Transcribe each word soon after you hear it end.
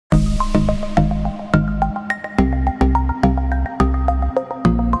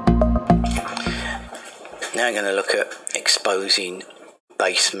now going to look at exposing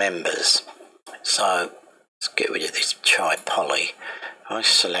base members. So let's get rid of this tri-poly. I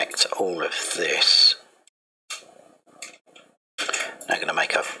select all of this. Now I'm going to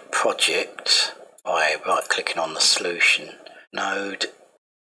make a project by right clicking on the solution node.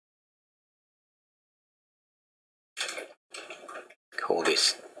 Call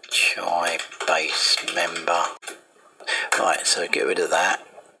this chai base member. Right, so get rid of that.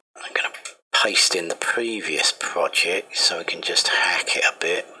 I'm going to paste in the previous project so we can just hack it a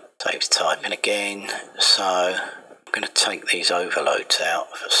bit. Saves typing again. So I'm going to take these overloads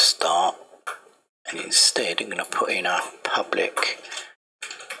out for a start, and instead I'm going to put in a public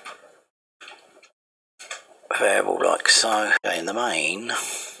variable like so. Okay, in the main,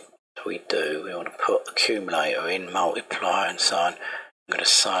 we want to put accumulator in, multiplier and so on. I'm going to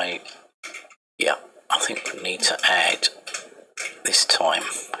say, yeah, I think we need to add this time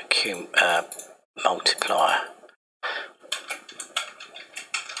multiplier.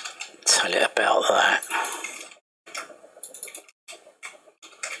 Tell it about that.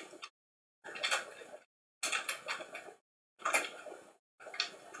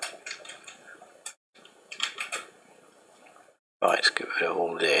 Right, let's get rid of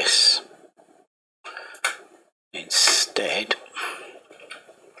all this. Instead,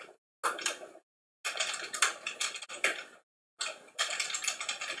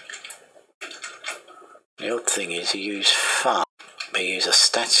 the odd thing is you use fun, but you use a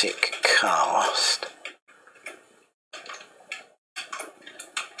static cast.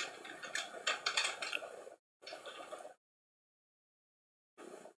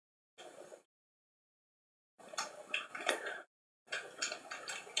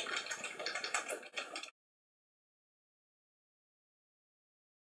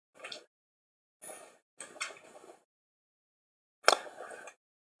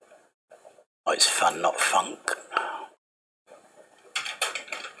 Oh, it's fun, not funk.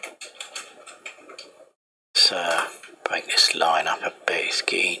 So break this line up a bit, it's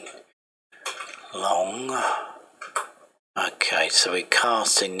getting long. Okay, so we're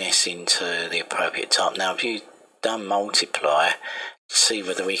casting this into the appropriate type. Now if you've done multiply, see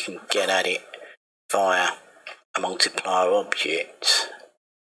whether we can get at it via a multiplier object.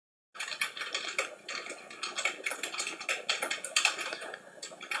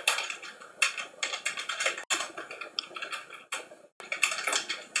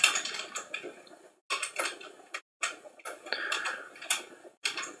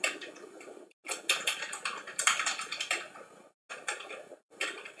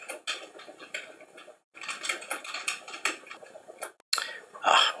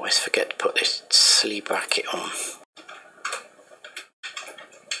 Always forget to put this silly bracket on.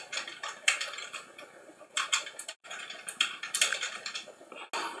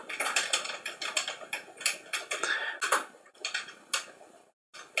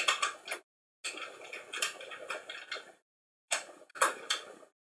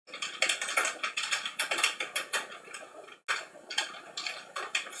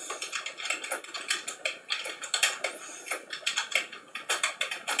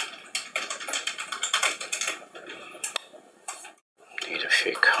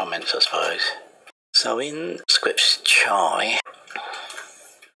 Few comments, I suppose. So in scripts chai,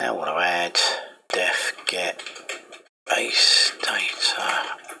 now I want to add def get base data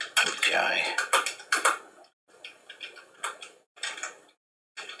obj.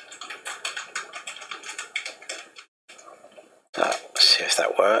 So let's see if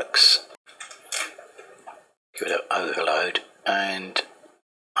that works. Give it an overload, and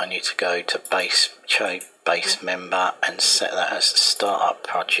I need to go to chai base member and set that as a startup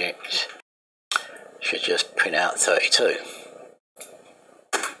project. Should just print out 32.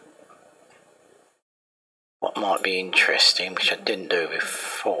 What might be interesting, which I didn't do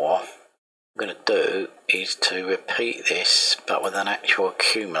before, I'm going to do is to repeat this but with an actual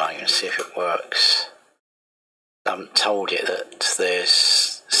accumulator and see if it works. I haven't told it that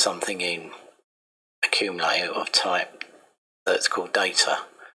there's something in accumulator of type that's called data,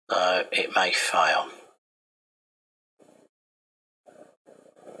 so it may fail.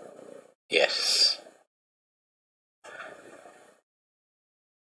 Yes.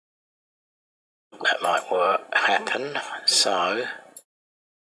 That might happen. So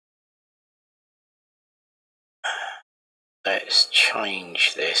let's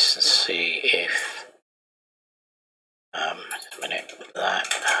change this and see if a minute that.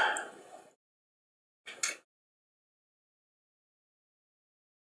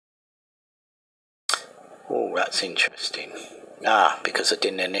 Oh, that's interesting. Because I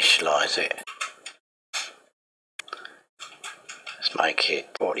didn't initialize it. Let's make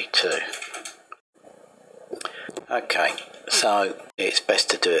it 42. Okay, so it's best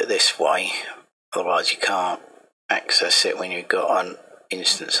to do it this way, otherwise you can't access it when you've got an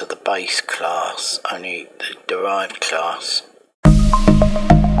instance of the base class, only the derived class.